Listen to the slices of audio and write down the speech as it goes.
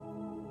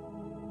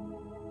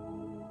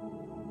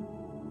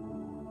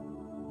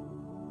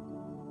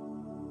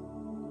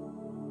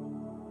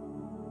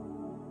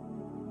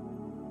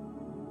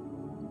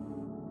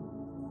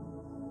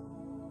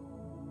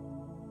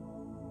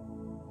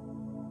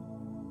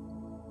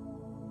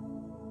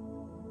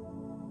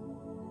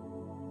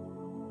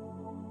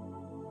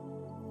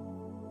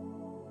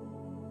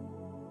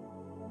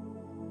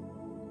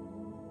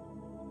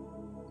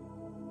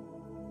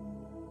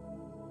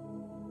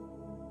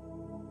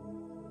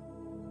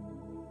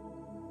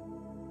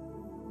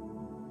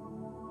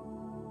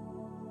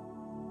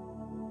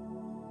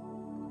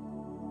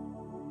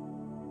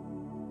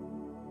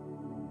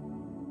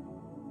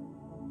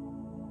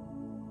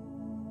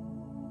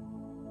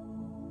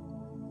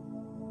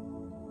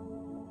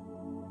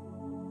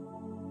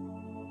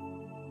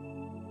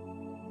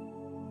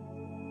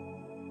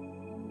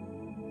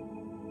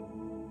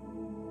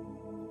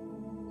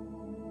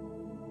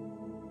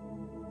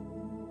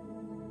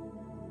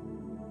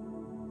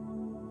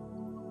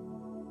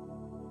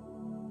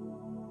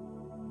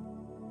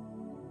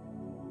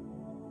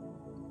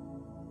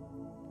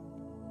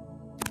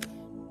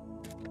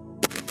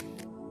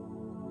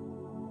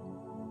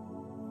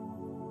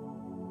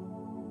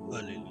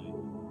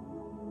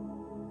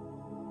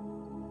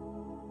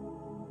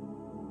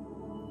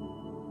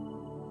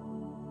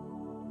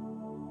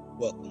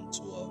Welcome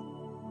to our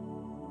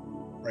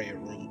Prayer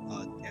Room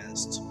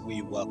podcast.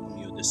 We welcome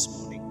you this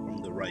morning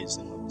from the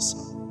rising of the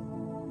sun.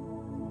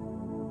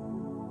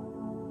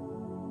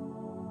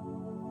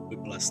 We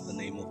bless the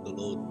name of the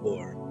Lord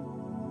for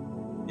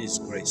His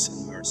grace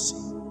and mercy.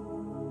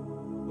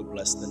 We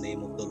bless the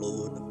name of the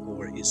Lord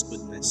for His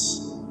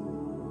goodness.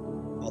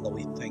 Father,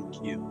 we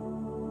thank you.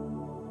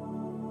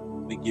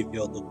 We give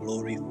you all the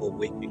glory for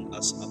waking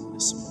us up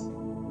this morning.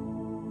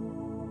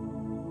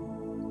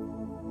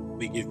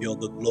 We give you all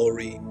the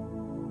glory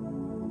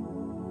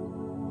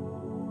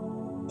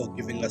for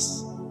giving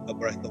us a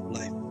breath of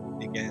life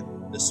again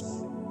this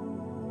morning.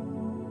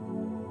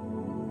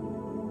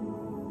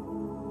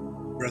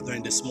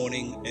 Brethren, this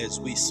morning as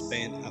we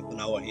spend half an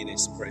hour in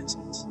His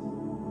presence,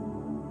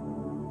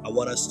 I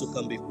want us to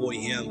come before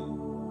Him,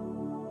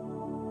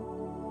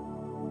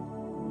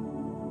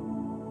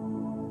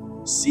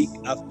 seek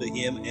after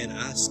Him, and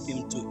ask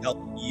Him to help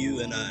you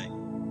and I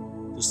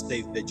to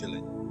stay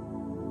vigilant.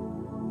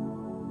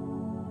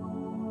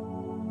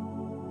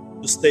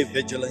 To stay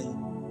vigilant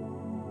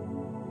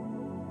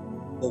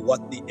for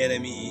what the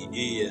enemy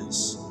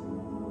is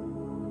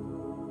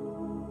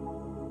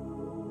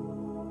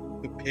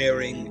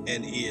preparing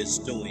and is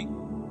doing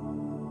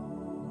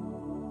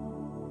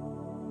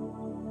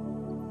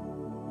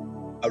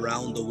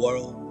around the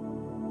world,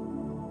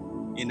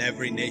 in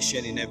every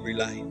nation, in every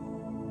life,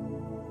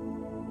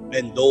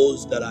 and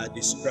those that are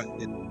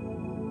distracted.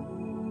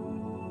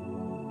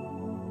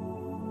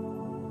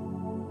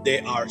 They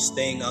are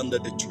staying under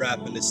the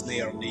trap and the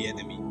snare of the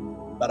enemy.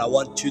 But I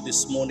want you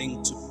this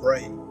morning to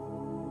pray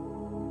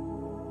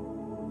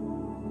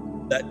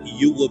that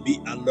you will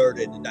be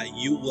alerted, that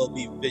you will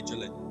be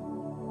vigilant,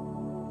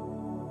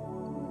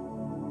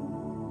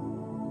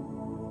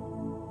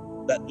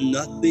 that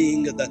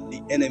nothing that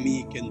the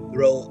enemy can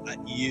throw at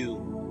you,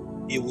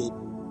 it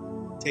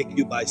will take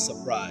you by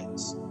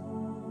surprise.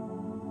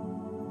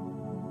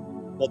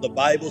 For the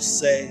Bible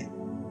says,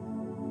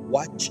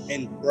 watch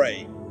and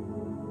pray,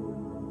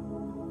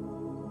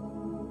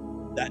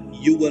 that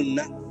you will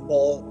not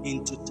fall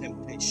into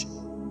temptation.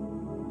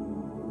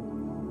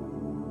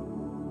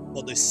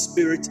 For the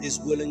spirit is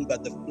willing,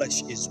 but the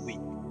flesh is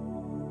weak.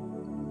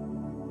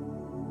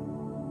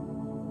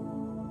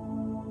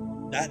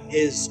 That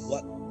is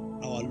what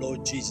our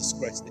Lord Jesus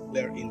Christ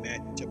declared in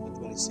Matthew chapter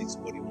 26,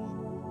 41.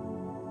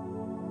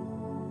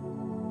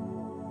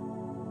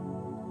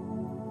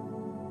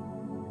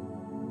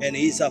 And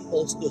His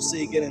apostle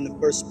say again in the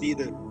 1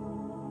 Peter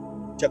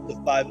chapter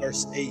 5,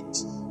 verse 8,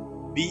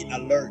 be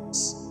alert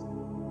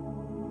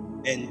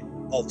and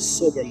of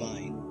sober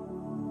mind.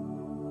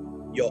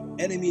 Your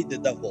enemy, the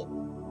devil,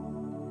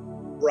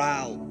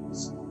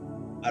 prowls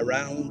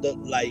around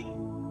like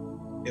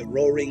a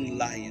roaring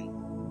lion,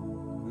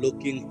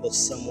 looking for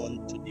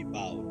someone to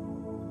devour.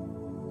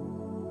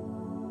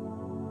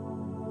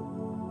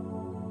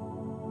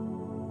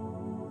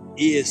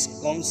 He is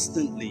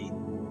constantly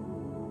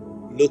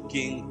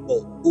looking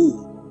for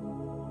who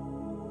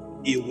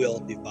he will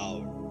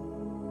devour.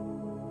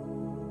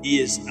 He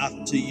is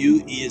after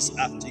you. He is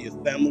after your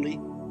family.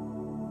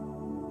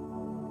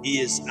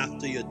 He is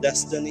after your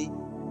destiny.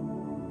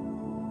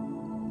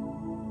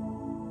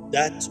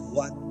 That's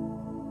what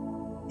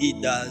he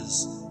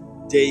does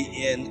day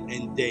in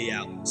and day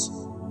out.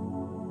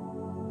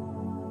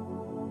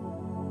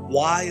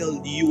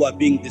 While you are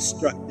being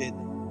distracted,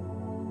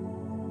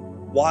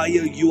 while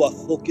you are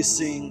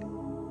focusing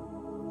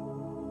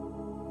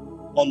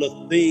on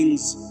the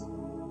things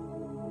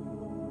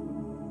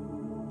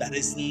that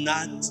is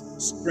not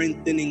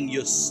strengthening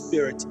your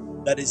spirit,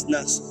 that is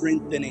not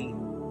strengthening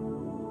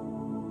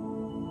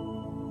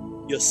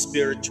your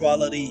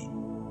spirituality,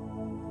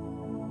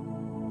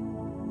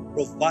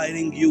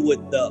 providing you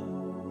with the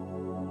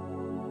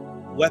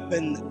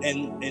weapon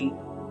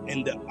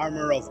and the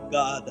armor of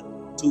God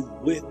to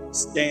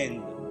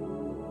withstand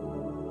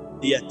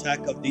the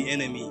attack of the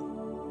enemy.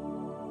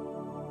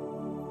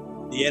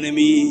 The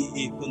enemy,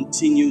 he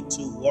continue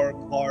to work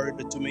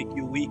hard to make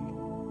you weak,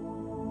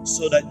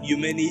 so that you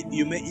may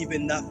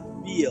even not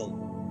feel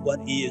what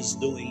he is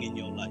doing in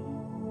your life.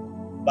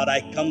 But I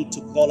come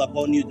to call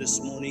upon you this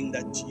morning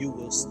that you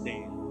will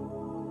stand.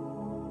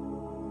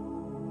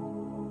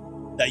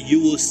 That you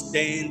will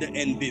stand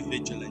and be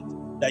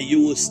vigilant. That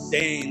you will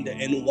stand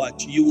and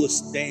watch. You will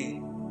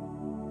stand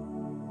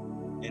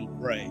and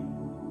pray.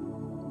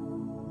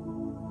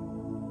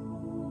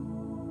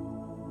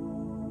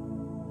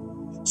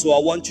 So I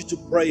want you to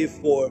pray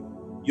for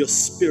your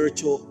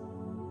spiritual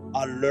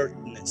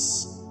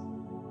alertness.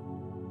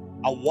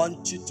 I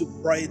want you to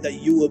pray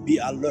that you will be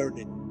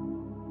alerted.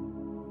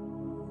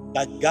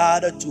 That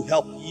God to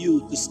help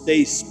you to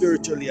stay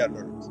spiritually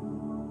alert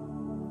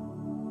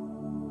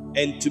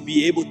and to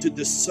be able to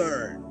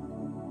discern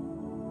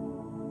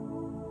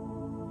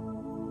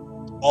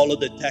all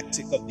of the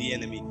tactic of the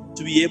enemy,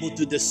 to be able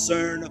to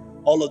discern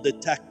all of the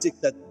tactic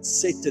that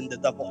Satan, the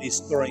devil,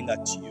 is throwing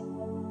at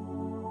you.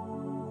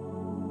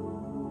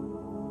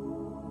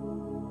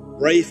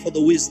 Pray for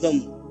the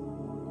wisdom,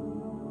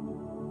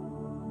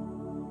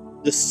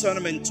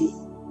 discernment to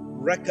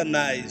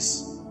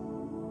recognize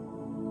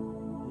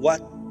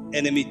what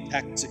enemy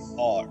tactics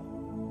are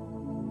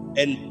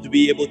and to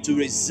be able to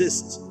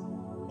resist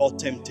all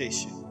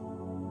temptation.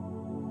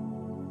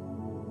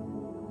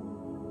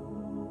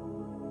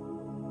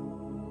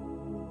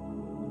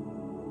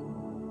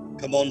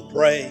 Come on,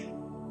 pray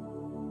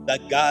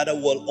that God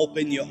will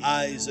open your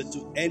eyes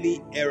to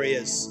any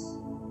areas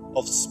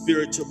of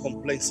spiritual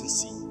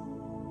complacency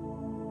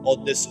or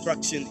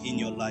destruction in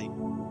your life.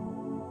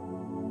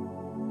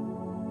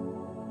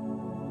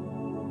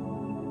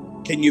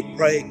 Can you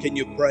pray? Can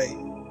you pray?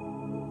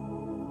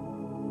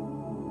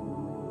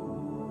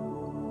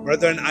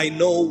 Brethren, I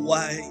know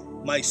why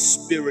my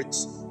spirit,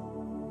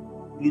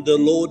 the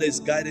Lord has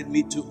guided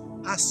me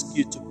to ask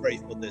you to pray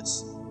for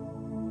this.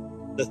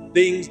 The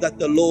things that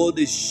the Lord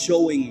is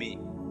showing me,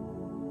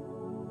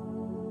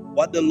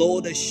 what the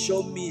Lord has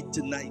shown me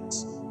tonight,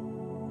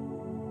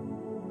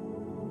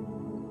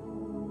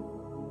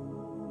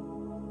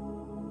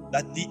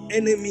 that the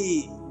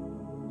enemy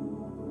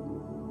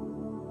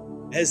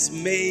has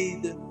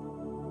made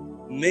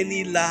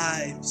many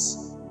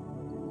lives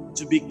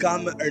to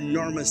become a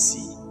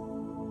normacy,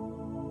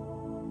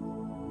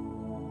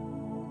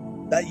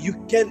 that you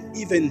can't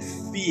even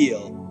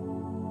feel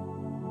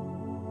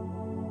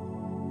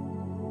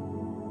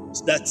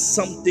that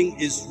something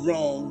is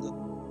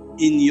wrong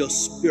in your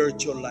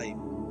spiritual life.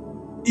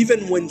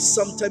 Even when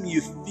sometimes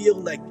you feel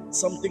like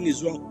something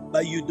is wrong,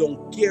 but you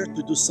don't care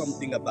to do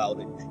something about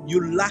it.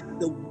 You lack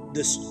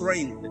the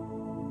strength,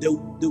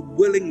 the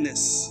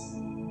willingness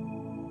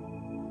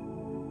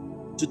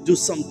to do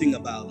something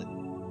about it.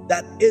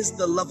 That is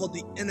the level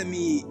the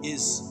enemy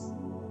is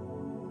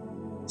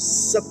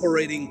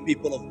separating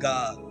people of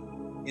God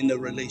in a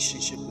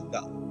relationship with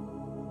God.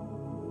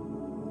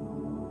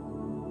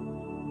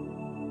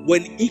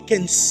 When he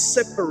can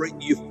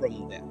separate you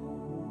from them,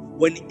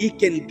 when he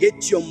can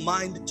get your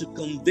mind to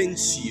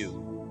convince you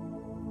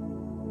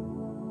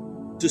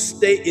to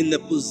stay in the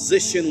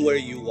position where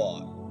you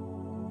are,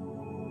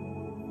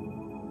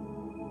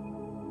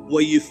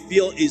 where you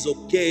feel is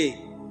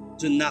okay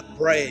to not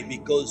pray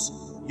because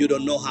you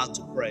don't know how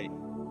to pray,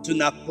 to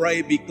not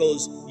pray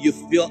because you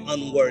feel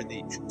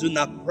unworthy, to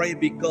not pray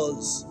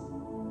because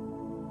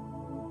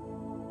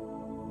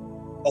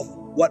of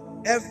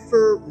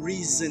whatever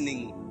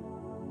reasoning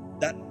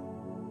that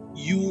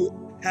you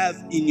have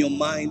in your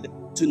mind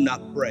to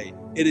not pray.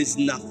 It is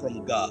not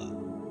from God.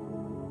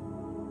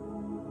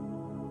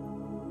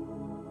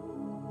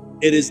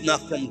 It is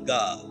not from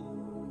God.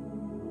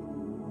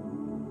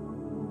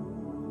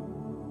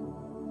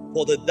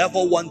 For the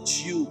devil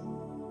wants you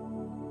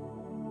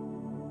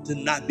to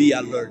not be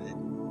alerted.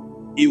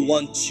 He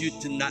wants you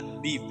to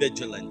not be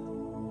vigilant.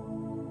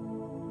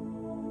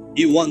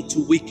 He wants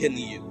to weaken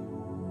you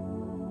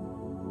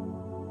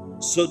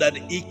so that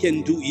he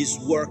can do his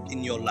work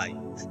in your life.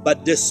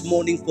 But this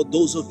morning, for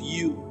those of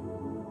you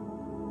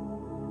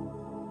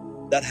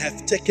that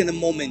have taken a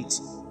moment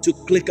to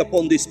click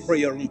upon this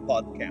prayer room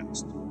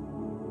podcast,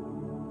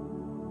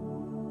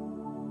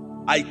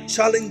 I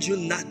challenge you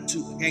not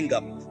to hang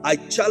up. I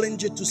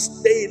challenge you to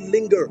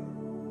linger a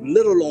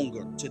little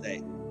longer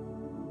today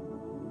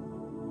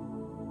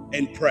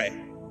and pray.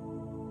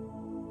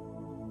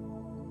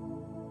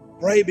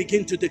 Pray,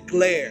 begin to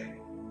declare.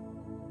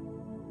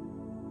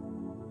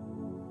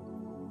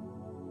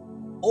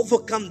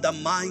 Overcome the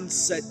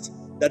mindset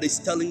that is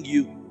telling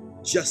you,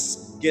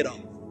 just get up.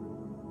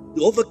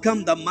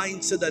 Overcome the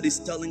mindset that is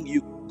telling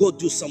you, go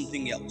do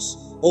something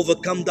else.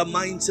 Overcome the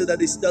mindset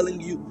that is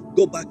telling you,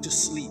 go back to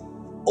sleep.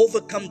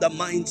 Overcome the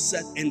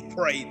mindset and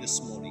pray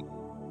this morning.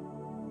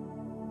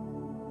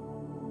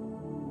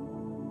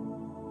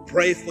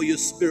 Pray for your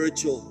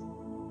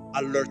spiritual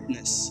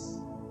alertness.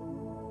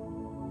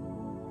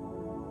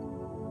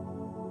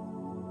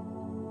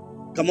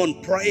 Come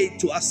on, pray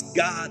to ask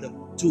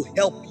God to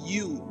help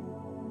you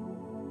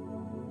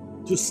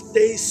to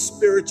stay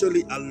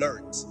spiritually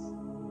alert.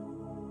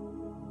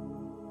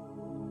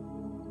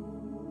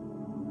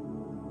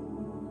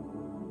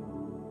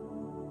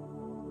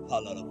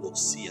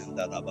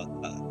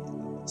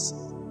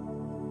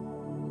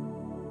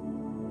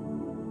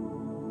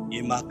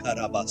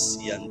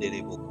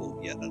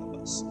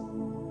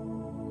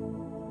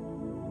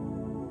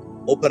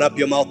 Open up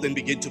your mouth and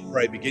begin to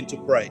pray. Begin to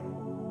pray.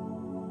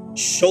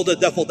 Show the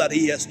devil that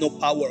he has no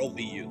power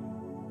over you.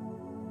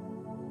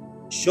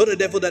 Show the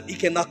devil that he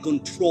cannot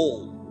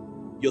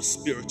control your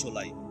spiritual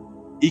life.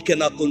 He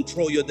cannot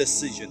control your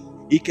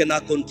decision. He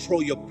cannot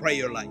control your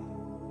prayer life.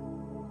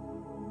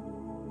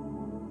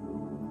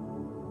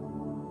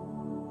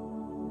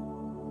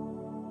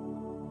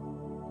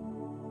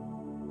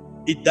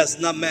 It does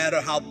not matter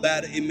how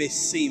bad it may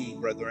seem,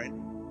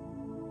 brethren.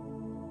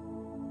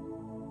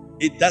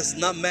 It does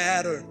not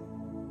matter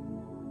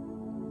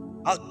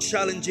how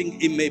challenging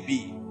it may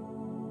be.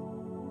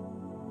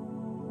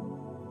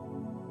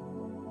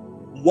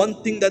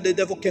 One thing that the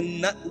devil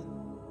cannot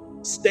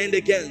stand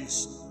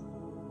against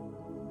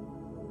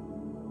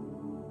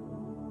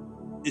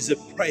is a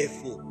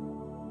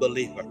prayerful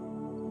believer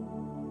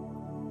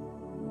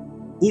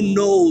who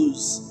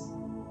knows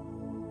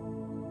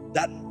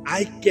that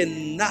I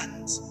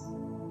cannot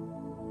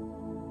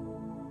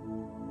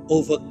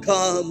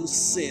overcome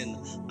sin.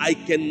 I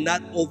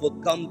cannot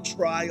overcome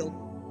trial.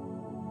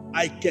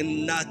 I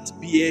cannot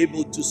be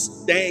able to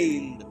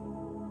stand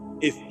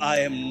if I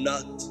am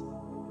not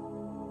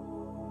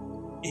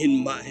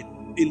in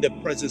the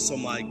presence of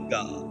my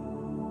God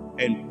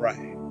and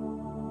pray.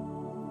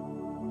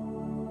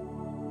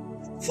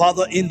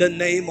 Father, in the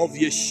name of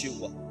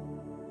Yeshua,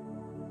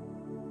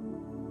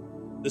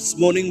 this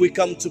morning we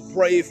come to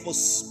pray for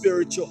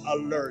spiritual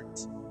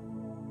alertness,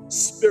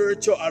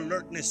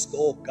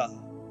 oh God.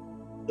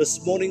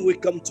 This morning we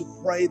come to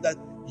pray that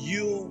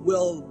you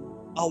will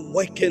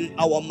awaken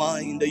our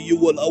mind, that you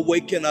will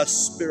awaken our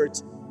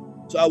spirit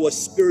to our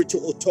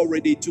spiritual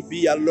authority to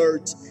be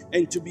alert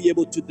and to be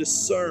able to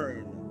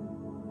discern.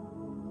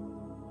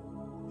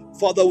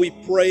 Father, we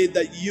pray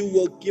that you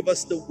will give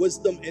us the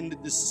wisdom and the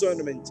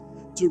discernment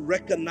to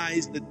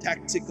recognize the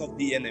tactic of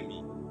the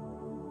enemy.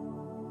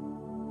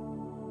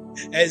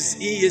 As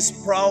he is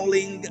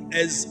prowling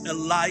as a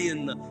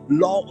lion,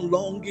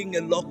 longing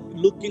and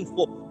looking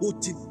for who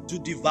to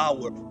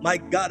devour. My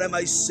God and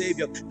my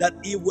Savior, that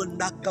he will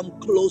not come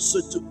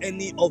closer to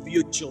any of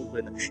your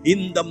children.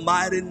 In the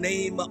mighty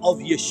name of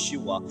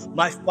Yeshua,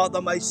 my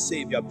Father, my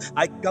Savior,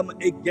 I come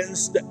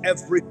against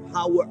every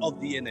power of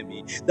the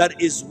enemy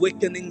that is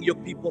weakening your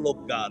people,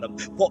 of God,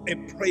 for a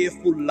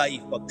prayerful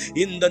life.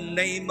 In the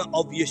name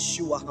of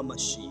Yeshua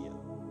HaMashiach.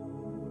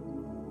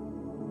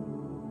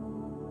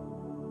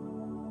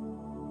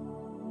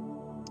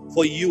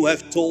 For you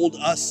have told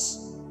us,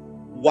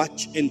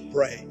 watch and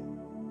pray.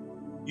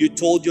 You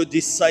told your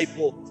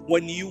disciple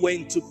when you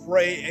went to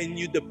pray and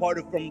you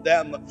departed from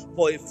them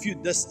for a few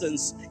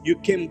distance, you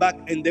came back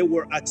and they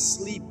were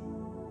asleep.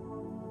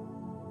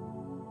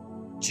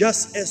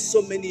 Just as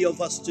so many of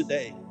us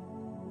today,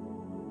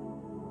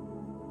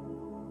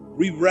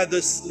 we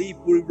rather sleep,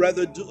 we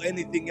rather do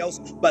anything else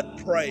but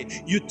pray.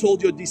 You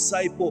told your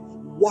disciple,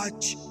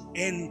 watch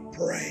and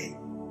pray.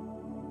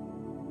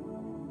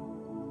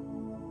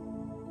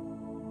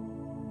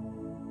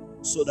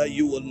 So that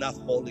you will not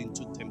fall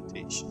into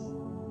temptation.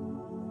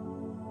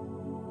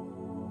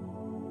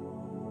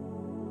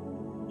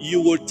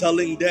 You were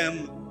telling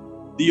them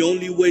the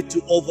only way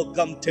to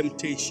overcome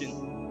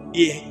temptation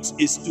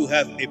is to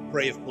have a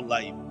prayerful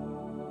life.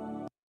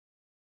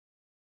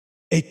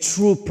 A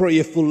true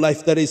prayerful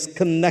life that is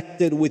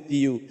connected with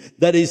you,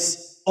 that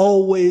is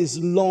always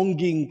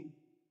longing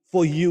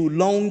for you,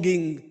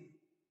 longing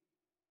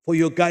for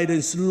your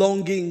guidance,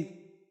 longing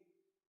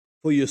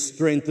for your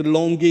strength,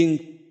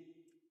 longing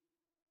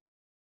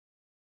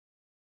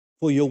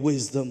for your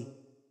wisdom.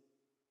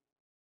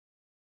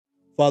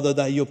 Father,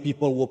 that your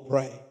people will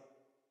pray.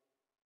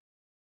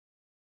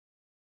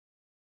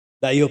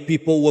 That your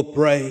people will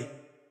pray.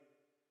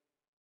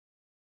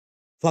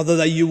 Father,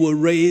 that you will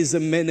raise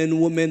men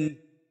and women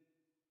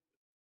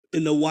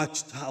in the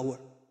watchtower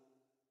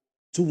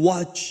to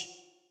watch.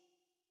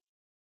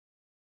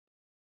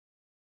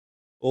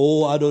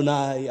 Oh,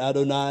 Adonai,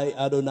 Adonai,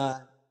 Adonai.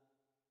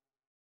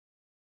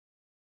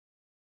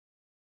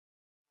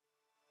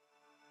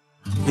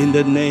 In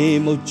the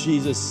name of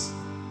Jesus.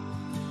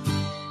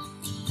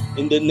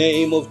 In the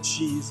name of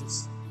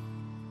Jesus.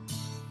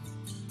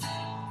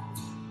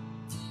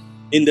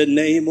 In the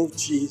name of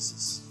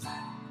Jesus.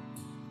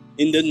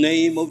 In the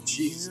name of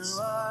Jesus.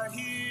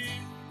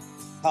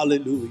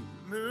 Hallelujah.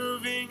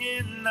 Moving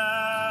in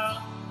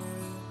now.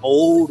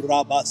 Oh,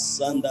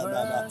 Rabasanda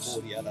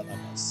Namakoria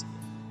Ramasi.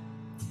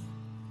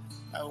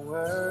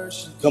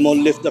 Come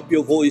on, lift up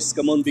your voice.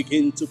 Come on,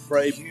 begin to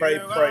pray. Pray,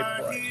 pray,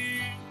 pray.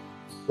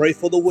 Pray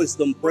for the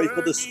wisdom. Pray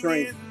for the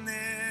strength.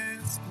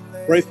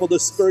 Pray for the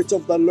spirit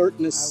of the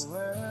alertness.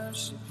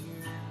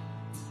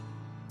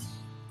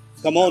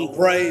 Come on,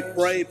 pray,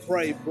 pray,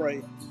 pray,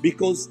 pray.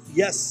 Because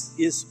yes,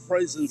 his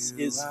presence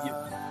is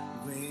here.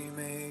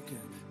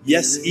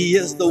 Yes, he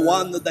is the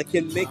one that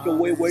can make a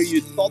way where you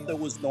thought there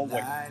was no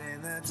way.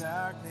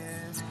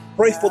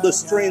 Pray for the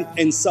strength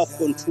and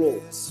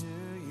self-control.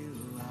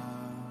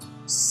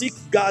 Seek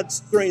God's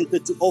strength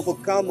to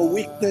overcome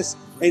weakness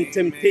and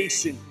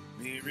temptation.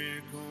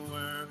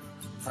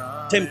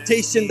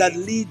 Temptation that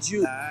leads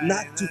you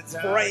not to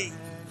pray.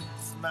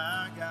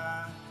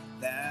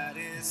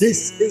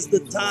 This is the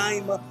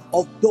time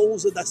of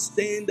those that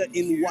stand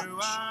in watch.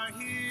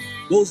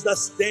 Those that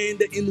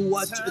stand in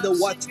watch, the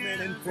watchmen,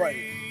 and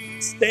pray.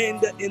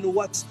 Stand in the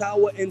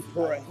watchtower and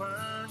pray.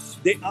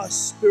 They are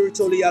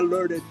spiritually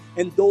alerted,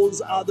 and those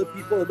are the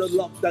people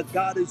that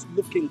God is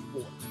looking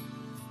for.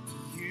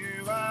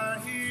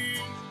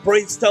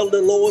 Praise, tell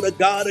the Lord,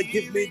 God,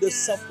 give me the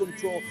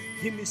self-control.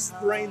 Give me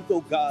strength,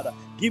 oh God.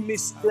 Give me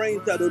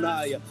strength,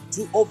 Adonai,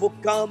 to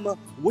overcome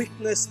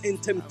weakness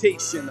and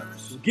temptation.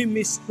 Give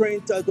me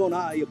strength,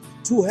 Adonai,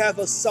 to have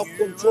a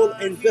self-control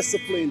and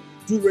discipline,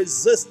 to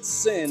resist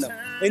sin,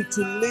 and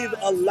to live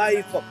a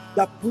life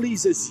that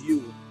pleases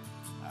you.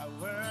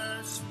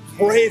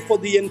 Pray for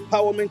the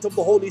empowerment of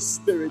the Holy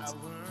Spirit.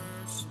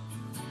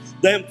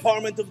 The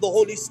empowerment of the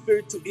Holy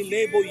Spirit to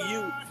enable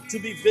you to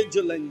be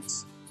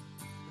vigilant.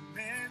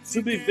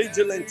 to be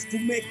vigilant, to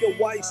make a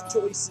wise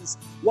choices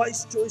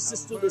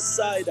to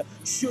decide.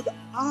 Should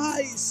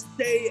I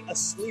stay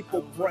asleep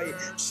or pray?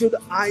 Should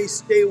I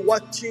stay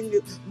watching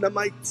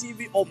my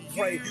TV or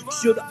pray?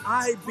 Should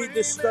I be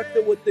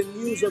distracted with the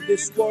news of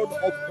this world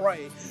or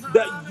pray?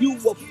 That you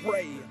will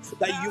pray,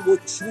 that you will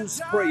choose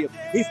prayer.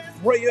 If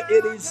prayer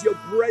it is your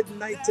bread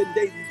night and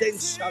day, then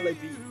shall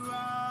it be.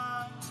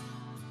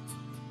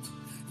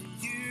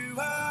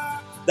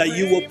 That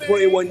you will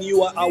pray when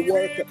you are at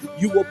work.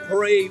 You will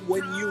pray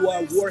when you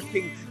are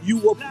working. You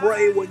will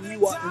pray when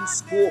you are in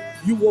school.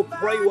 You will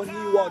pray when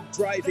you are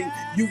driving.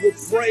 You will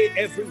pray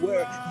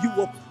everywhere. You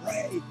will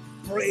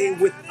pray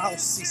without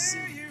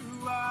ceasing.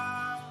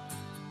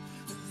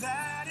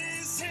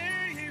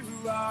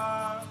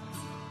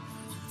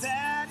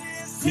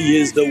 He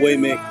is the way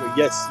maker.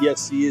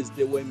 Yes, he is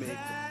the way maker.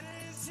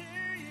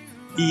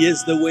 He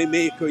is the way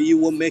maker. He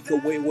will make a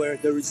way where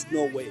there is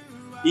no way.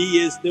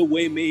 He is the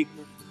way maker.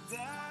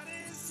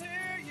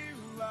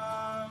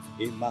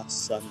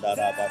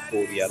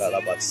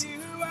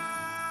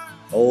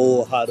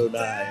 Oh,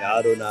 Adonai.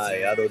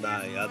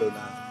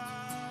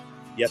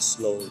 Yes,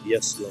 Lord.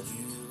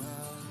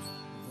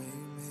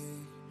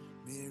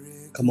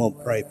 Come on,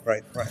 pray.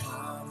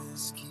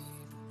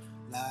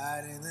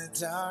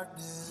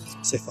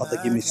 Say, Father,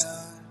 give me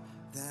strength.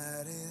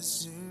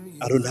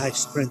 Adonai,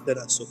 strengthen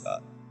us, oh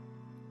God.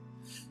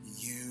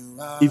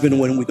 Even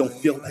when we don't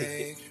feel like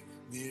it.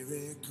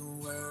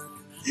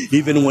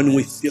 Even when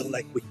we feel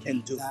like we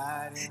can't do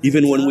it.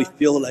 Even when we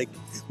feel like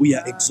we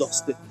are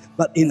exhausted.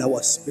 But in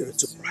our spirit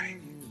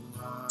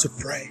to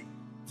pray.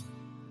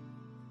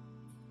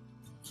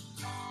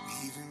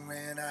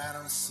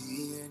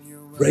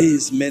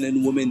 Raise men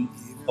and women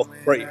of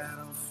prayer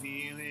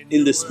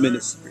in this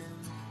ministry.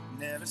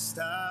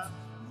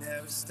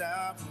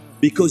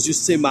 Because you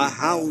say my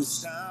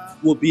house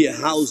will be a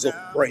house of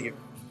prayer.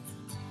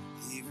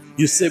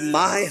 You say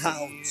my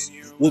house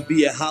will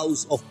be a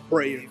house of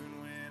prayer.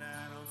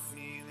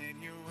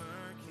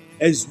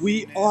 As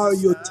we are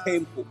your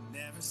temple,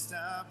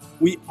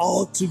 we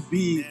ought to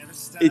be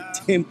a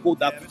temple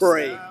that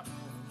pray.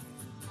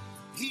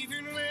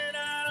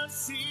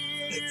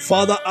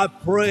 Father, I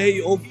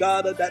pray, oh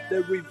God, that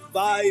the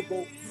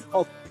revival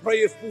of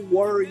prayerful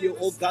warrior,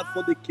 oh God,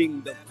 for the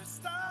kingdom,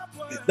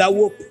 that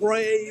will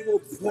pray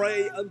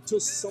until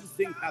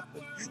something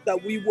happens.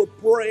 That we will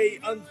pray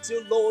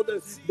until, Lord,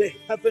 the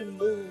heaven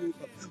move.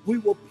 We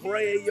will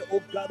pray,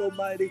 oh God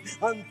Almighty,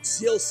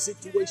 until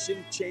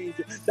situation change.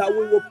 That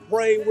we will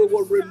pray, we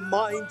will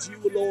remind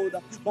you, Lord,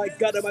 my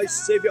God and my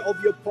Savior,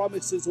 of your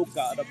promises, oh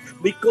God.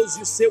 Because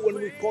you say when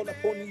we call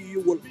upon you,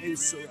 you will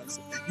answer us.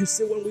 You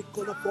say when we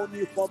call upon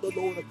you, Father,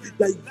 Lord,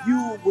 that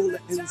you will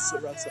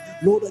answer us.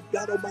 Lord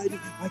God Almighty,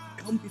 I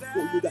come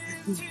before you that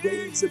you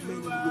raise a man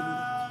and woman.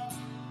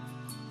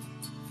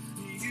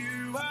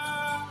 You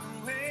are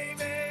a way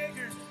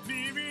maker,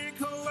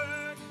 miracle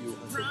worker,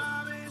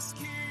 promise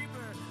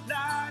keeper,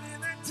 light in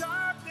the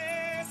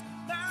darkness,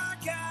 my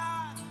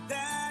God,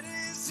 that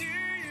is who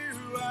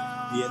you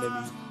are. The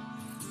enemy,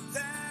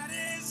 that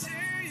is who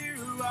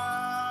you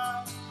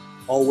are.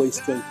 Always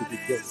trying to be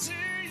good.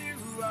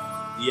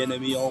 The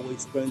enemy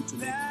always trying to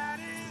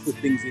put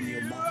things in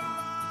your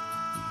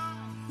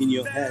mind, in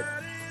your head,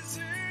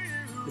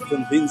 to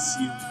convince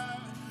you,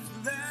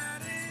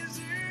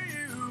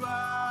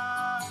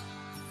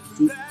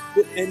 to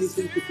put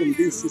anything to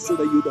convince you so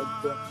that you don't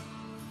pray.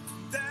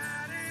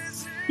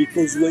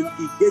 Because when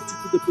he gets you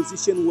to the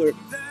position where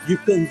you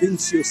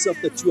convince yourself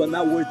that you are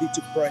not worthy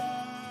to pray,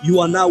 you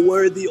are not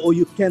worthy, or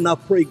you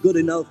cannot pray good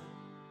enough,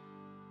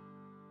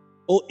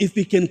 or if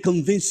he can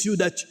convince you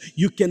that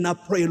you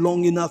cannot pray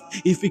long enough,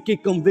 if he can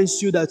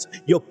convince you that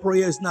your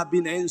prayer has not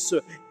been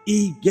answered,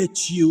 he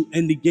gets you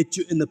and he gets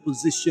you in a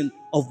position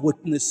of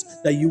weakness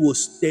that you will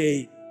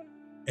stay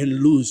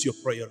and lose your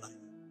prayer life.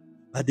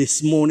 But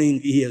this morning,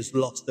 he has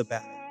lost the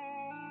battle.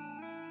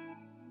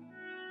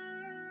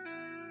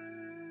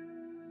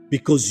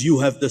 Because you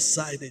have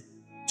decided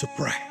to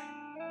pray.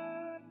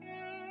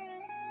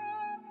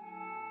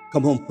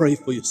 Come on, pray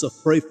for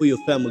yourself. Pray for your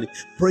family.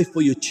 Pray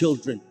for your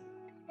children.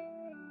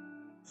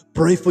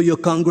 Pray for your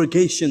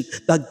congregation,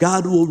 that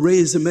God will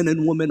raise men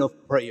and women of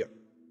prayer.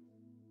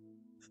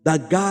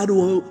 That God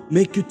will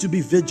make you to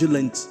be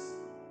vigilant.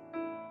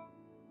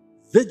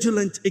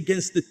 Vigilant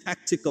against the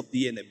tactic of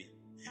the enemy.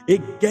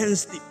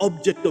 Against the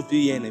object of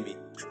the enemy.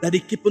 That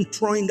he keep on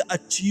throwing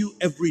at you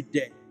every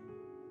day.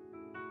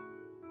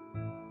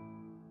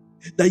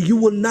 That you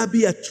will not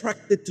be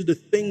attracted to the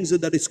things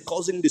that is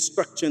causing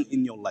destruction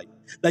in your life.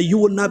 That you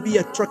will not be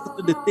attracted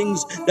to the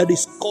things that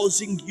is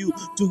causing you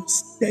to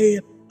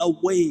stay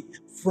away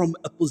from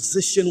a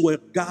position where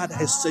God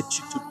has set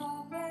you to be.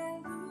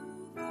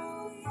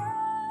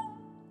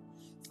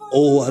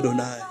 Oh,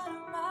 Adonai,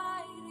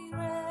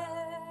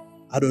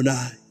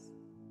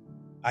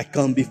 I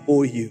come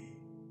before you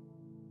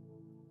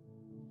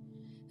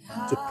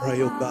to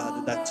pray, oh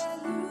God, that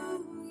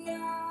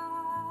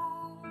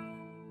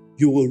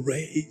you will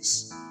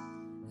raise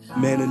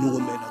men and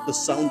women at the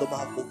sound of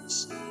our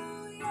voice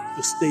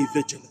to stay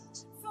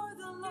vigilant.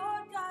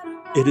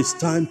 It is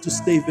time to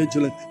stay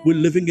vigilant. We're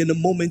living in the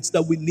moments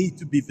that we need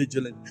to be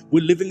vigilant.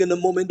 We're living in a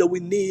moment that we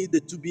need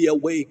to be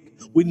awake.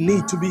 We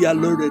need to be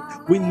alerted.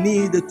 We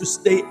need to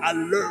stay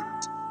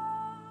alert.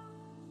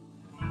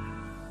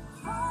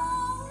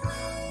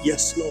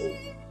 Yes, Lord.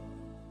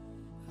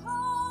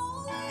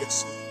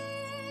 Yes, Lord.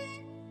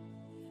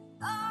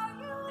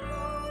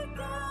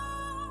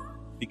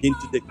 Begin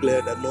to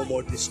declare that no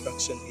more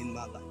distraction in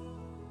my life.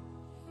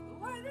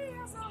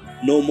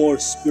 No more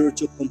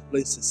spiritual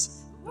complacency.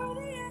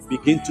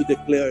 Begin to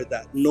declare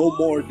that no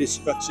more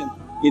distraction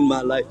in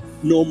my life.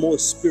 No more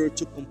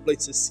spiritual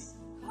complacency.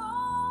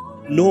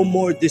 No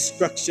more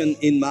distraction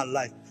in my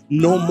life.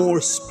 No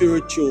more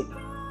spiritual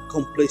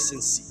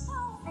complacency.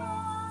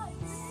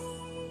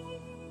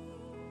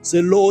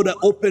 Say, Lord, I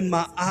open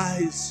my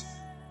eyes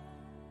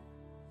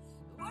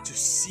to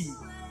see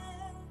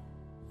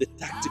the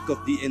tactic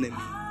of the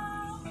enemy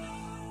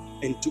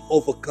and to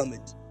overcome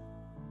it.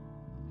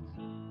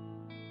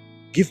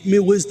 Give me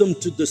wisdom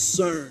to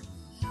discern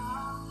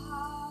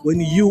when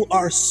you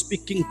are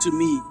speaking to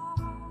me.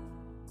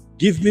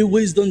 Give me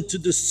wisdom to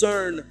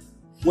discern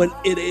when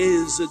it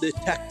is the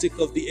tactic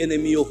of the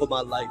enemy over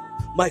my life.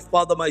 My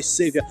Father, my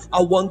Savior,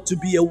 I want to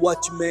be a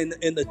watchman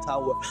in the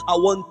tower. I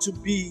want to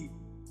be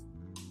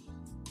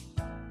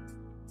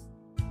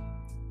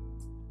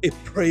a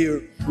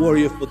prayer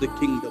warrior for the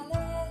kingdom.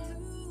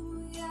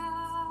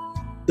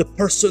 The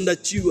person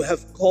that you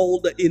have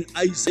called in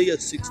Isaiah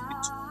 62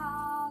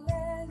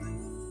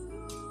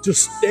 to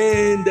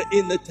stand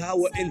in the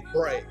tower and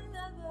pray.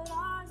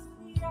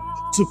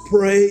 To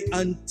pray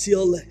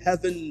until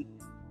heaven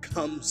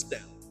comes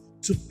down.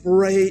 To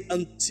pray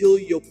until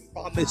your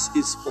promise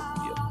is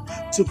fulfilled.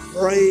 To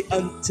pray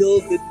until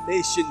the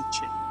nation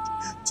changes.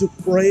 To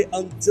pray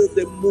until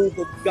the move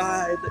of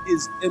God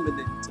is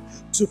imminent.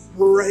 To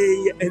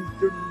pray and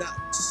do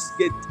not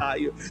get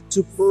tired.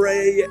 To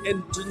pray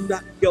and do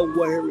not get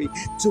weary.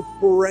 To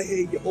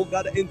pray, oh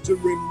God, and to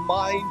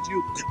remind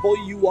you, for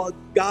you are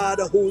God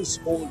who is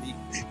holy.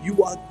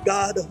 You are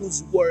God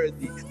who's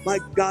worthy. My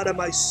God and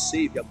my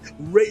Savior.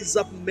 Raise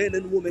up men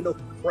and women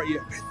of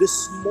prayer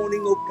this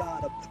morning, oh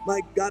God.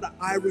 My God,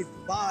 I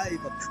revive,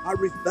 I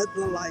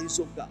revitalize,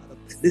 oh God,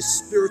 the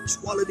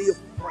spirituality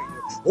of prayer.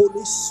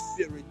 Holy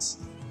Spirit,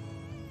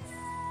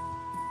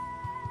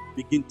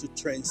 begin to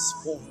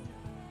transform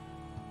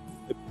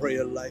the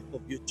prayer life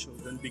of your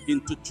children.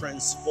 Begin to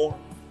transform.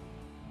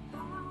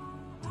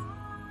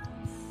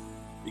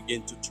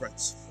 Begin to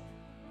transform.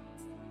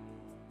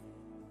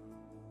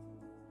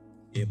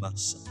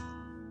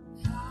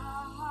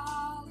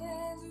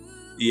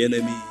 The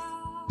enemy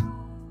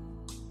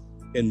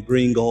can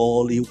bring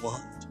all he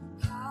wants,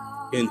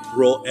 can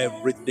throw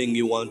everything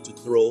he wants to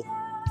throw.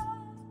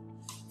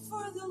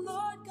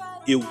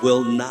 It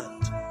will not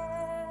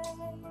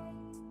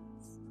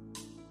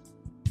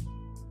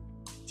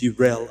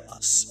derail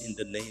us in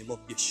the name of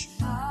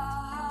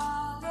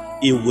Yeshua.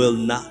 It will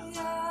not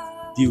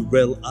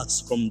derail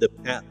us from the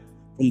path,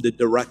 from the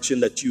direction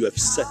that you have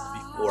set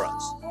before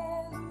us.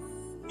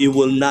 It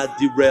will not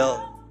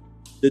derail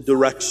the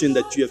direction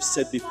that you have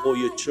set before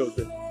your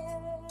children,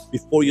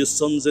 before your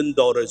sons and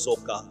daughters, oh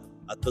God,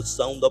 at the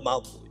sound of my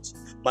voice.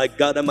 My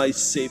God and my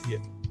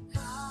Savior.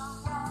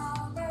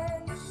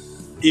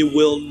 It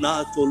will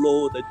not, oh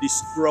Lord,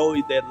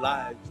 destroy their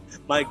lives.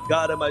 My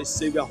God and my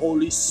Savior,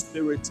 Holy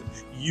Spirit,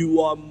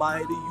 you are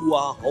mighty, you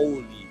are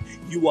holy,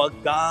 you are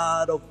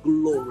God of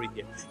glory,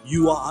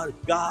 you are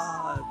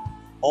God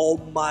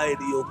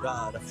Almighty, oh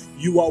God.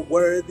 You are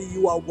worthy,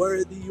 you are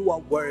worthy, you are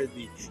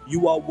worthy,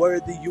 you are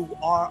worthy, you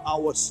are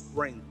our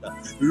strength.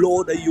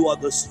 Lord, you are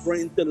the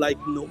strength like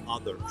no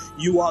other.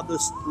 You are the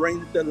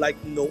strength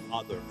like no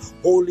other.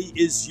 Holy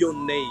is your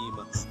name,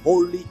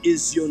 holy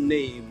is your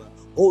name,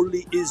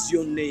 holy is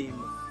your name.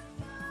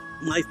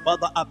 My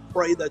Father, I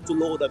pray that,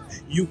 Lord,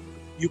 you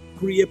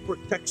create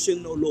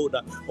protection, oh Lord.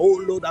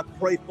 Oh Lord, I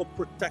pray for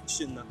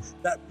protection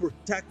that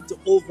protect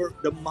over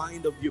the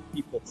mind of your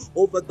people,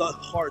 over the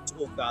heart,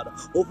 oh God,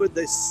 over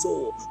their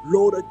soul.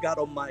 Lord God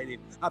Almighty,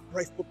 I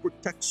pray for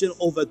protection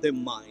over their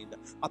mind.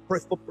 I pray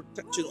for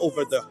protection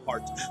over their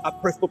heart. I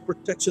pray for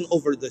protection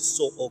over their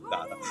soul, oh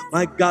God.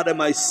 My God and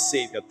my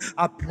Savior,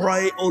 I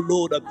pray, oh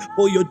Lord,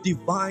 for your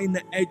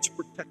divine edge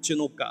protection,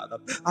 oh God.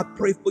 I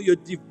pray for your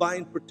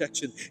divine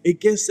protection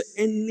against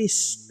any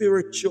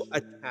spiritual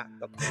attack,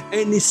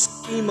 any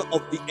scheme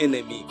of the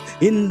enemy,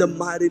 in the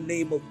mighty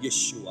name of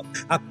Yeshua.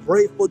 I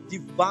pray for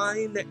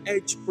divine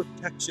edge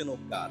protection, oh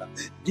God,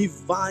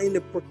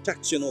 divine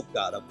protection, oh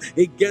God,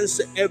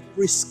 against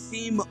every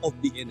scheme of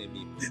the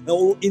enemy,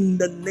 oh, in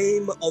the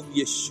name of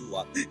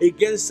Yeshua,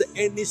 against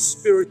any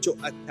spiritual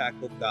attack,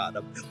 oh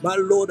God. My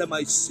Lord and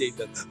my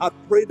Savior, I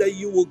pray that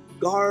you will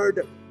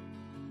guard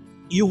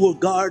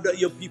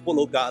your people,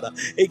 oh God,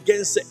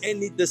 against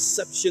any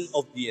deception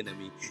of the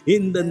enemy,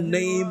 in the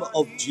name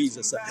of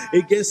Jesus,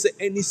 against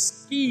any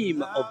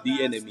scheme of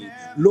the enemy.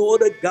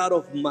 Lord God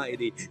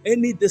Almighty,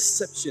 any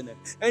deception,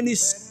 any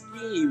scheme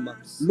scheme,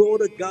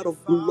 Lord God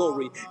of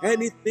glory,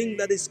 anything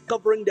that is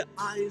covering the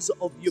eyes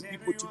of your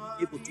people to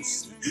be able to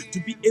see, to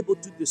be able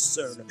to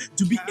discern,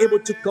 to be able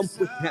to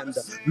comprehend,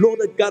 Lord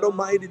God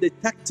Almighty, the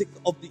tactic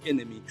of the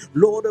enemy.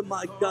 Lord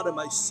my God and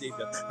my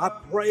Savior, I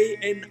pray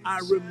and I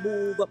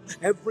remove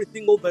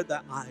everything over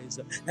the eyes,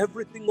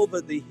 everything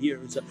over the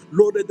ears.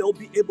 Lord, they'll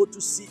be able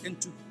to see and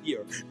to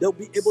hear. They'll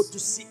be able to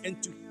see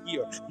and to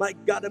hear, my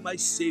God and my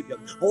Savior,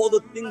 all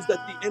the things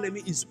that the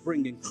enemy is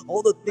bringing,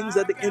 all the things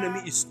that the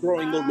enemy is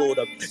throwing, oh Lord,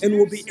 and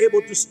will be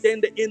able to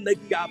stand in the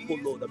gap, oh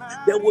Lord.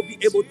 They will be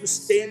able to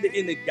stand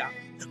in the gap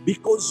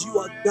because you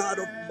are God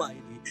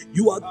Almighty.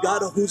 You are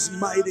God who's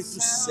mighty to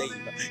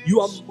save. You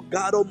are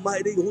God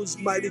Almighty who's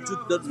mighty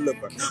to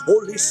deliver.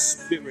 Holy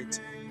Spirit,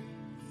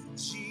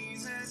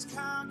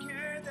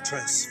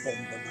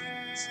 transform the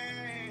lives.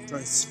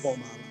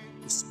 Transform our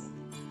lives this morning.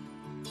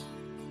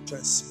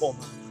 Transform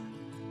our lives.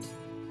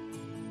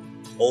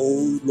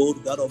 Oh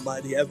Lord God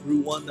Almighty,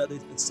 everyone that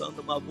is the sound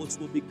of my voice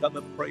will become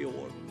a prayer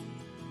warrior.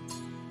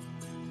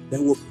 They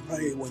will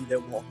pray when they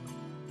walk.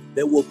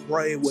 They will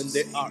pray when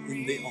they are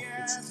in the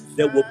office.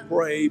 They will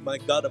pray, my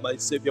God and my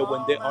Savior,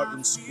 when they are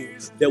in school.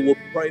 They will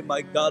pray,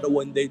 my God,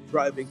 when they're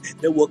driving.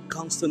 They will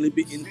constantly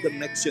be in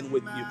connection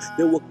with you.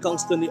 They will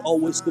constantly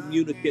always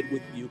communicate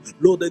with you.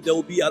 Lord, that they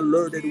will be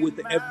alerted with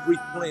every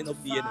plan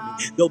of the enemy.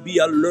 They'll be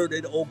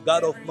alerted, oh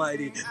God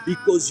Almighty,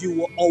 because you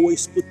will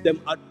always put them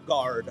at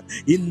guard.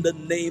 In the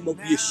name of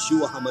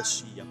Yeshua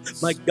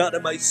HaMashiach, my God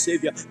and my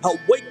Savior,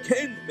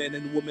 awaken men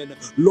and women,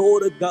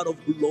 Lord God of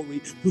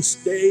glory, to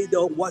stay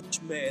the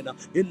watchmen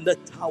in the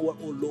tower,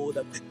 oh Lord,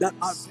 that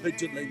are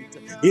vigilant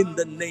in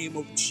the name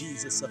of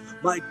Jesus.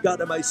 My God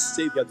and my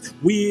Savior,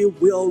 we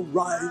will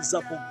rise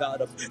up, oh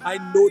God. I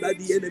know that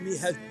the enemy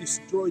has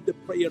destroyed the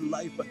prayer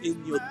life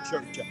in your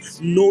church.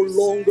 No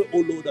longer,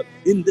 oh Lord,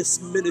 in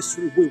this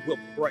ministry we will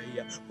pray.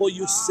 For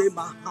you say,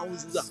 my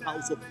house is a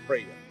house of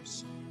prayer.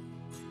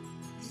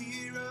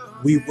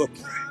 We will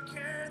pray.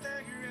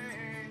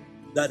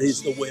 That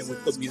is the way we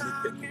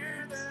communicate.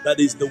 That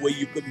is the way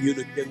you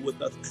communicate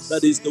with us.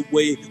 That is the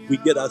way we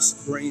get our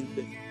strength.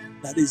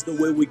 That is the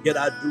way we get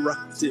our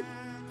directive.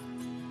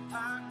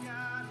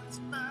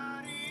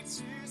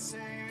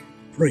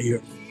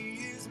 Prayer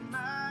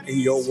in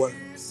your word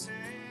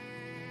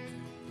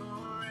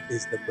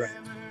is the breath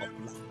of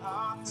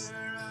life.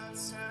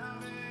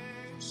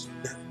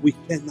 That we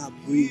cannot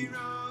breathe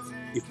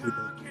if we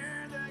don't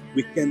hear.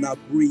 We cannot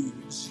breathe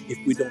if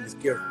we don't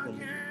hear from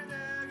you.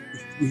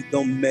 If we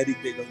don't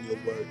meditate on your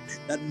word,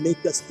 that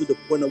make us to the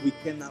point that we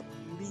cannot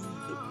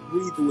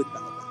breathe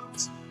without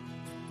it.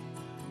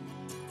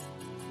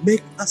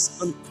 Make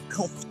us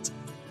uncomfortable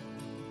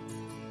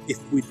if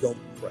we don't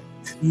pray.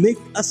 Make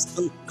us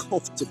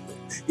uncomfortable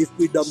if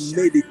we don't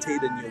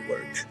meditate on your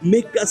word.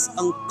 Make us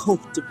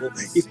uncomfortable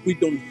if we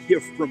don't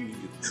hear from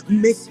you.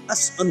 Make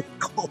us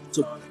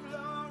uncomfortable.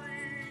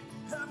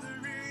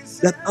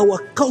 That our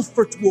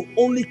comfort will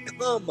only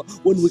come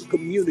when we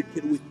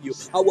communicate with you.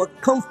 Our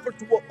comfort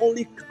will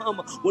only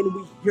come when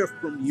we hear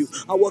from you.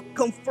 Our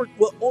comfort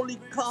will only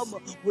come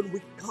when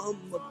we come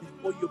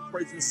before your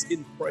presence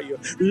in prayer.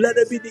 Let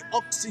it be the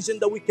oxygen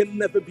that we can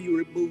never be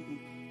removed.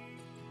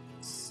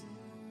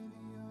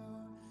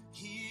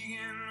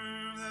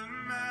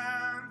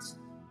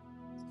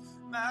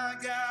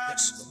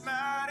 Yes, Lord.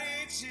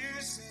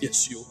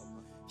 Yes, you are.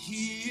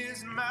 He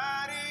is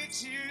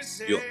mighty to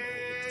save. You are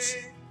mighty to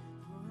save.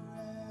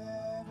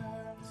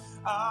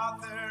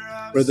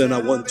 Brethren,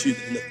 I want you,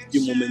 in a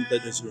few moments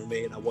that is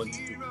remain, I want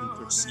you to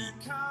intercede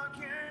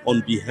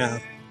on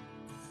behalf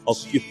of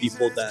few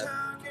people that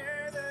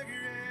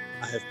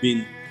I have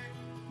been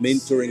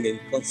mentoring and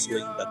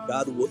counseling, that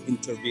God will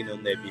intervene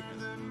on their behalf.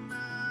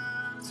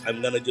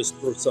 I'm going to just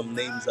throw some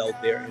names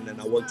out there, and then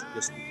I want you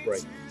just to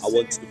pray. I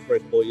want you to pray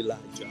for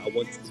Elijah. I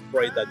want you to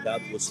pray that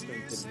God will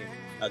strengthen him,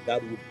 that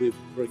God will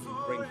bring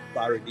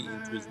clarity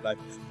into his life.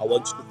 I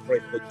want you to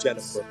pray for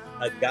Jennifer,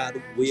 that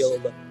God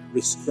will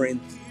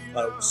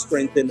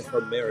strengthen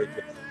her marriage,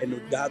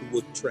 and God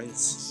will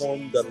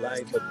transform the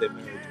life of their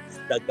marriage,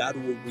 that God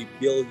will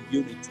rebuild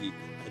unity,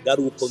 that God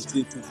will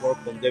continue to work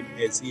on them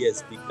as he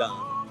has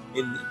begun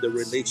in the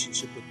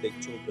relationship with their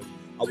children.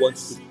 I want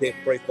you to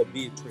pray for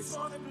Beatrice,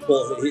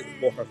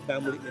 for her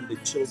family and the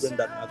children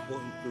that are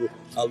going through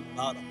a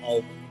lot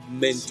of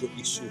mental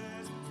issues.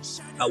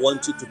 I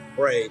want you to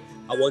pray.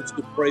 I want you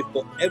to pray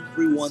for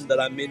everyone that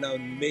I may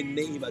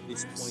name at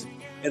this point.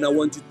 And I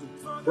want you to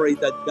pray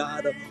that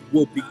God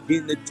will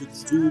begin to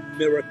do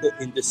miracle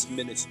in this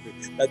ministry,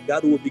 that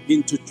God will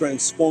begin to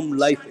transform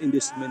life in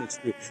this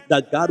ministry,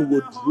 that God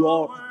will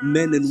draw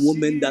men and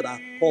women that are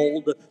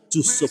called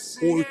to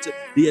support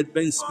the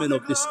advancement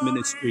of this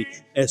ministry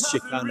as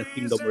Shekinah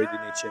Kingdom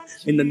Ordination.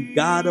 And then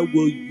God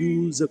will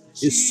use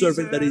his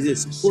servant that is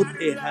his put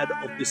ahead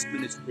of this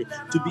ministry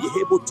to be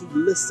able to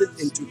listen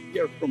and to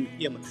hear from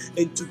him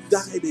and to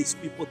guide his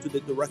people to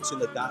the direction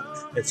that God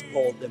has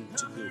called them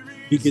to do.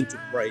 Begin to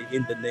pray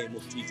in the name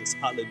of Jesus.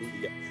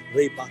 Hallelujah.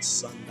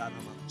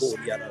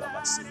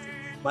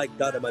 My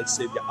God and my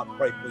Savior, I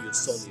pray for your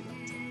son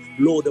Elijah.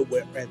 Lord,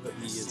 wherever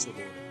he is,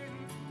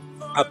 Lord,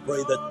 I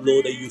pray that,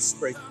 Lord, that you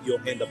spread your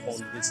hand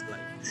upon his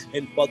life.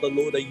 And Father,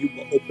 Lord, that you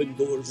will open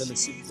doors in the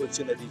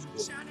situation that he's going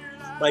through.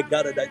 My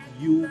God, that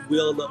you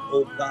will,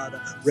 oh God,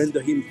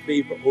 render him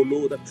favor, oh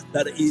Lord,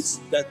 that he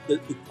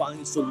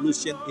finds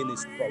solution in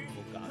his problem,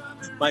 oh God.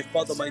 My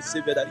Father, my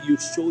Savior, that you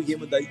show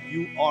him that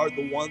you are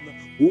the one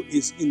who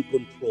is in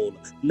control,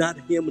 not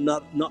him,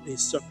 not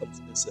his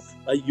circumstance,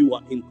 that you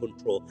are in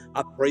control.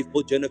 I pray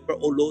for Jennifer,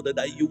 oh Lord,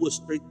 that you will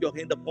stretch your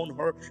hand upon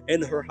her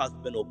and her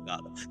husband, oh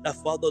God. That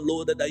Father,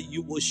 Lord, that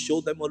you will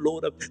show them, oh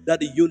Lord, that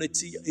the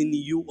unity in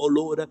you, oh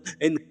Lord,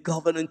 and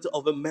covenant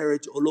of a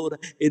marriage, oh Lord,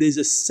 it is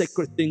a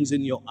sacred things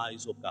in your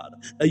eyes, oh God.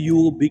 That you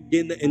will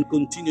begin and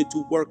continue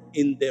to work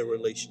in their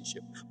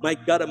relationship. My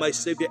God and my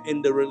Savior,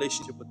 in the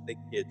relationship with their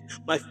kids.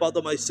 My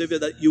Father, my Savior,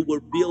 that you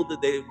will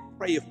build their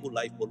prayerful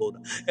life, oh Lord.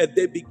 As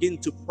they begin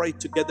to pray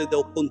together,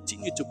 they'll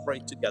continue to pray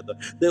together.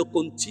 They'll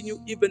continue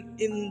even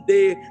in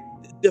their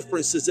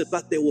differences,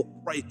 but they will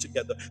pray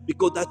together,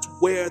 because that's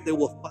where they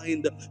will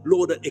find,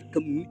 Lord, a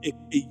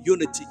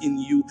unity in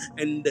you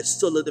and the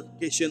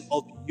solidification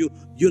of you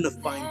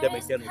unifying them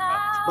again, oh God.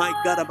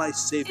 My God and my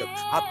Savior,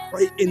 I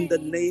pray in the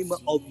name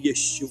of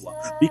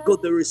Yeshua, because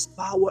there is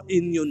power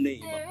in your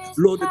name,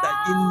 Lord,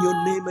 that in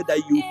your name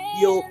that you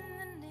heal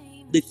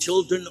the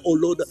children, oh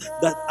Lord,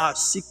 that are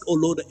sick, oh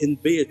Lord, in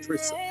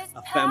Beatrice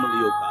family,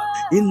 oh God.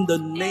 In the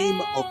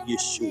name of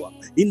Yeshua.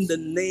 In the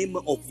name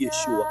of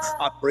Yeshua.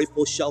 I pray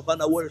for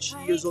Shalvana where she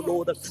is, oh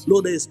Lord.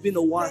 Lord, it's been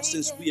a while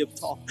since we have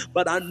talked,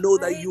 but I know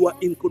that you are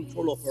in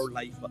control of her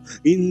life.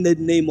 In the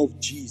name of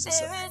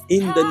Jesus.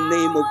 In the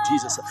name of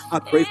Jesus. I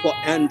pray for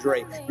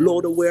Andre.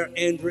 Lord, where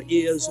Andre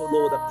is, oh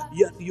Lord,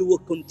 yet you will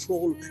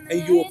control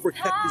and you will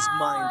protect his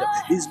mind,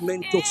 his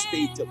mental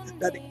state,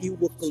 that he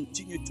will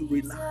continue to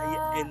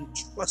rely and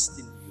trust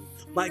in you.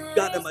 My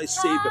God and my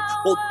Savior,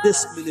 for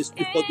this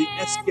ministry, for the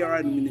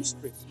SKRN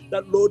ministry,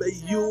 that Lord,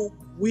 you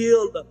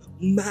will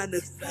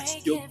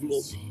manifest your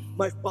glory.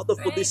 My Father,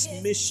 for this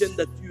mission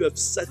that you have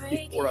set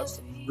before us,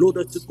 Lord,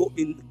 to go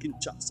in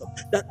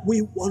Kinshasa, that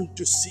we want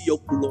to see your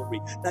glory,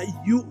 that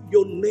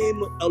your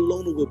name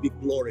alone will be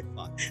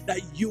glorified, that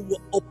you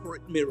will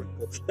operate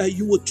miracles, that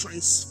you will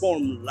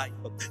transform life,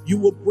 you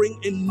will bring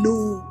a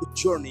new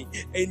journey,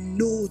 a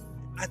new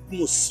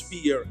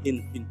atmosphere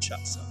in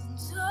Kinshasa,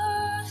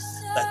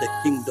 that the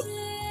kingdom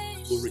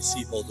will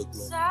receive all the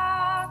glory.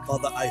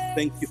 Father, I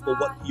thank you for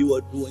what you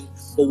are doing,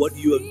 for what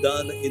you have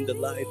done in the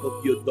life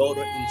of your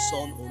daughter and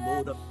son,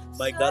 oh Lord,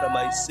 my God and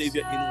my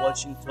Savior in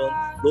Washington.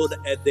 Lord,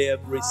 as they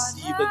have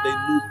received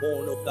their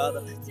newborn, oh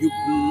God, you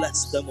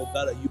bless them, oh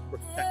God, you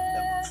protect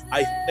them.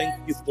 I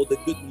thank you for the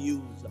good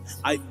news.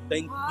 I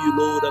thank you,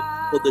 Lord,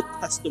 for the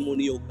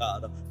testimony, oh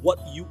God, what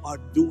you are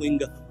doing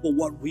for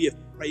what we have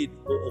prayed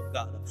for, oh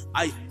God.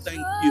 I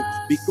thank you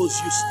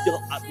because you're still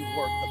at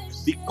work,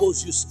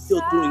 because you're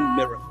still doing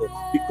miracle,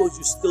 because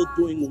you're still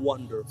doing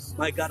wonder.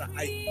 My God,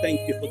 I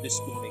thank you for this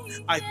morning.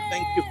 I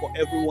thank you for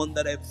everyone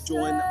that have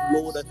joined,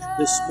 Lord,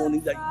 this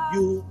morning, that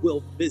you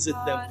will visit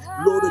them.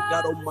 Lord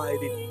God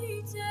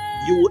Almighty,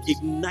 you will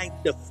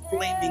ignite the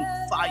flaming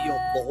fire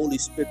of the Holy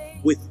Spirit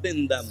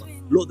within them.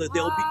 Lord, that they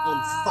will be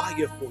on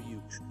fire for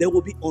you. They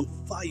will be on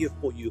fire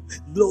for you.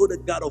 Lord,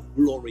 God of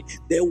glory,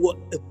 they will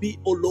be,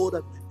 oh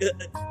Lord,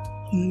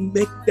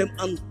 make them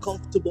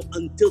uncomfortable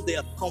until they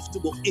are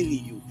comfortable in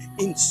you,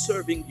 in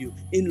serving you,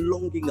 in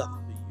longing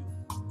after you.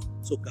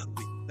 So God,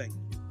 we thank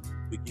you.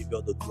 We give you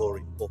all the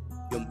glory for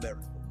your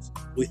miracles.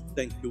 We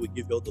thank you. We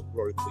give you all the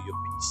glory for your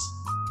peace.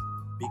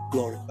 Be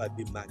glorified,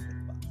 be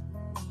magnified.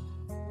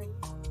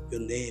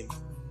 Your name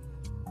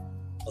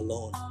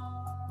alone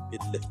be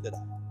lifted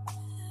up.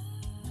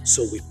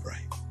 So we pray.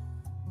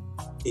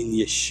 In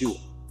Yeshua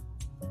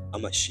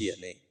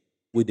HaMashiach name,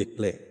 we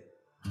declare,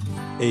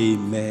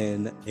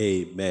 amen,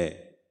 amen.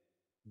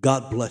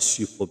 God bless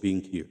you for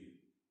being here.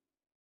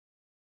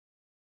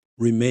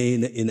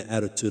 Remain in an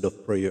attitude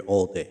of prayer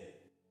all day.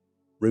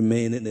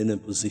 Remain in a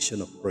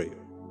position of prayer.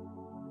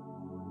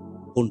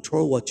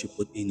 Control what you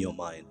put in your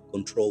mind.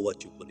 Control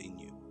what you put in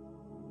you.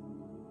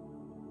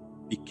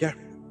 Be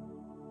careful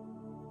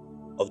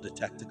of the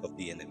tactic of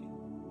the enemy.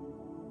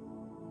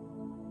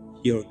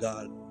 Hear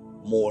God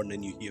more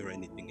than you hear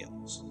anything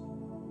else.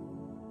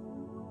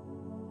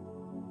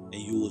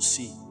 And you will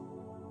see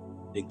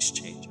things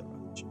change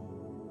around you.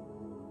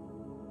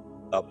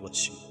 God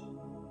bless you.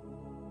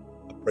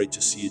 I pray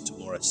to see you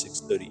tomorrow at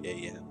 6:30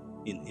 a.m.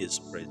 in His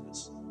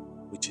presence,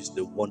 which is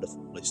the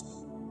wonderful place to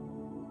be.